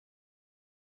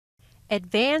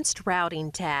Advanced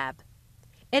Routing tab.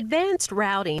 Advanced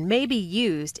routing may be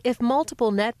used if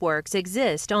multiple networks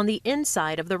exist on the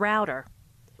inside of the router.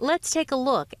 Let's take a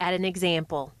look at an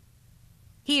example.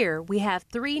 Here we have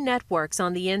three networks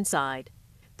on the inside: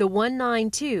 the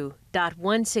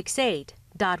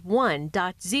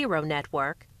 192.168.1.0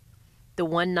 network, the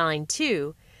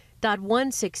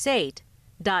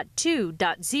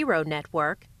 192.168.2.0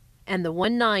 network, and the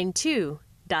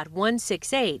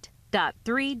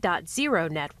 192.168.3.0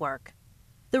 network.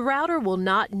 The router will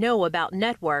not know about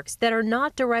networks that are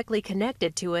not directly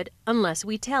connected to it unless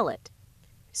we tell it.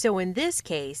 So in this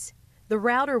case, the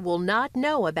router will not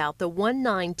know about the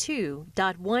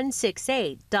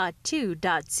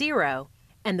 192.168.2.0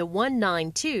 and the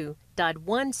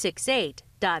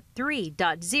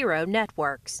 192.168.3.0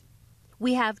 networks.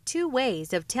 We have two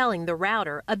ways of telling the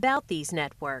router about these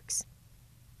networks.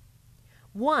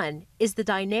 One is the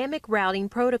dynamic routing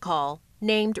protocol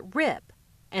named RIP,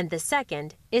 and the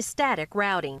second is static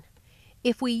routing.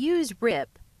 If we use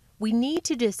RIP, we need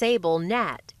to disable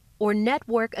NAT, or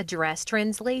Network Address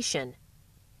Translation.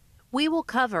 We will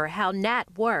cover how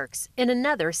NAT works in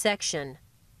another section.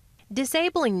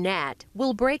 Disabling NAT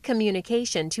will break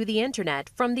communication to the Internet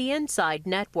from the inside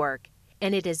network,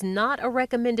 and it is not a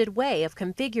recommended way of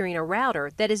configuring a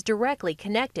router that is directly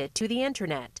connected to the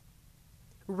Internet.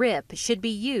 RIP should be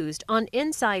used on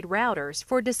inside routers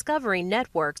for discovering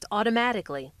networks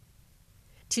automatically.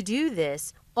 To do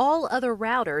this, all other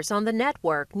routers on the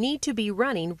network need to be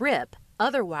running RIP.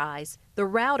 Otherwise, the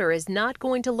router is not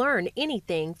going to learn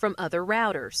anything from other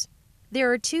routers. There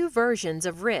are two versions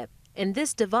of RIP, and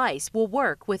this device will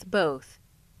work with both.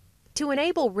 To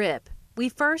enable RIP, we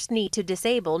first need to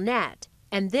disable NAT,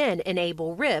 and then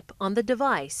enable RIP on the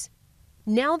device.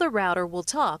 Now the router will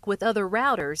talk with other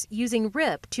routers using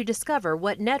RIP to discover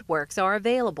what networks are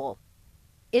available.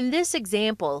 In this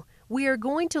example, we are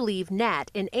going to leave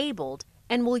NAT enabled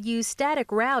and will use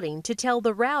static routing to tell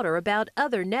the router about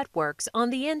other networks on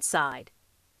the inside.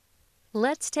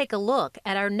 Let's take a look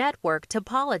at our network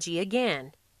topology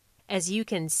again. As you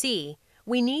can see,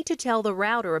 we need to tell the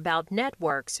router about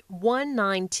networks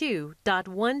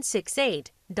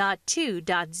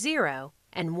 192.168.2.0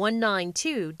 and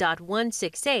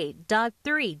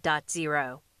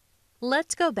 192.168.3.0.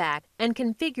 Let's go back and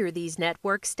configure these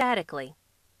networks statically.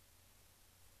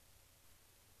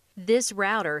 This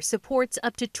router supports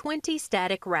up to 20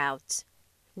 static routes.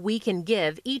 We can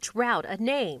give each route a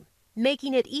name,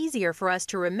 making it easier for us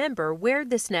to remember where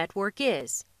this network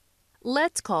is.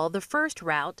 Let's call the first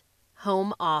route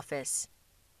Home Office.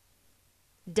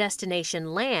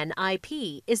 Destination LAN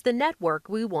IP is the network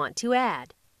we want to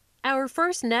add. Our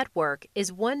first network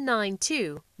is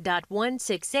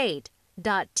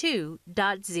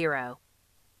 192.168.2.0.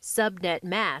 Subnet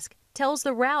mask tells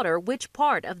the router which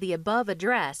part of the above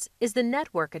address is the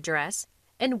network address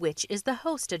and which is the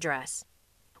host address.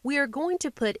 We are going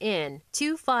to put in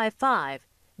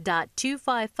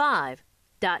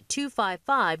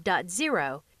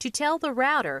 255.255.255.0 to tell the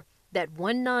router that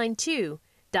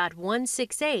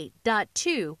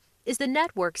 192.168.2 is the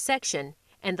network section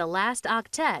and the last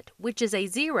octet, which is a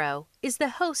 0, is the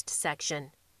host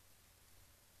section.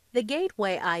 The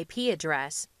gateway IP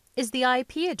address is the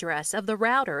IP address of the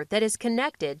router that is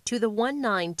connected to the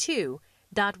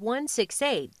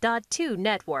 192.168.2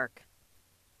 network.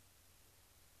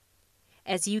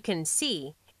 As you can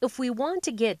see, if we want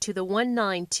to get to the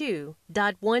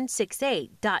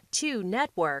 192.168.2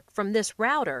 network from this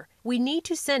router, we need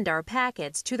to send our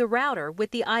packets to the router with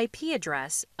the IP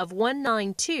address of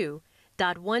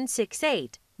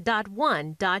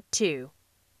 192.168.1.2.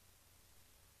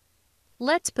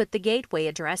 Let's put the gateway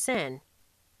address in.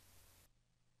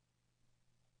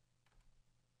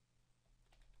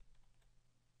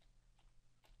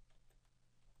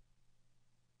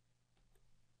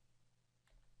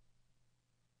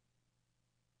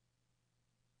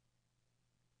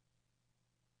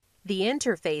 The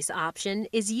interface option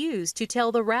is used to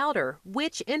tell the router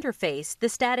which interface the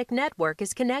static network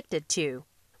is connected to.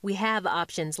 We have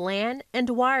options LAN and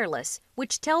wireless,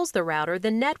 which tells the router the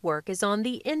network is on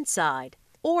the inside.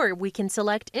 Or we can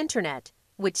select Internet,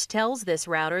 which tells this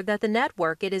router that the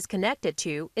network it is connected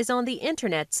to is on the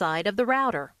Internet side of the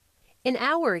router. In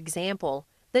our example,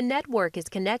 the network is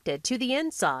connected to the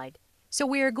inside, so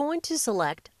we are going to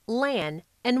select LAN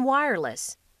and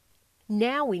wireless.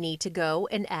 Now we need to go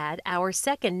and add our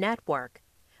second network.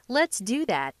 Let's do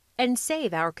that and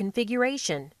save our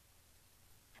configuration.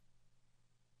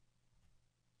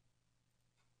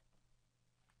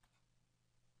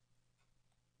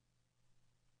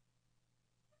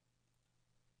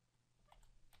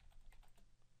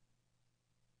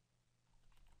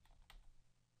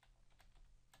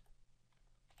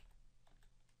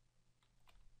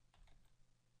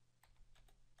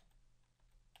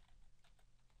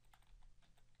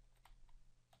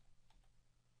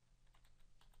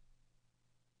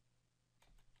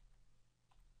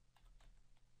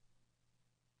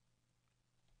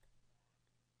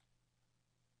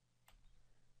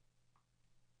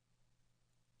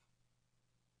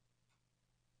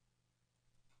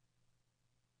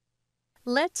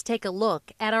 Let's take a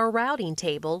look at our routing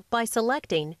table by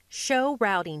selecting Show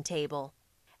Routing Table.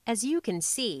 As you can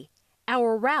see,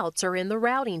 our routes are in the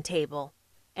routing table,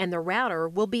 and the router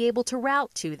will be able to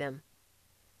route to them.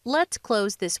 Let's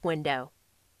close this window.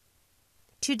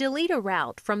 To delete a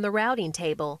route from the routing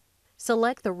table,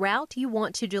 select the route you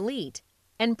want to delete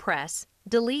and press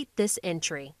Delete this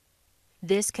entry.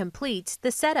 This completes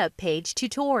the Setup Page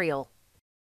tutorial.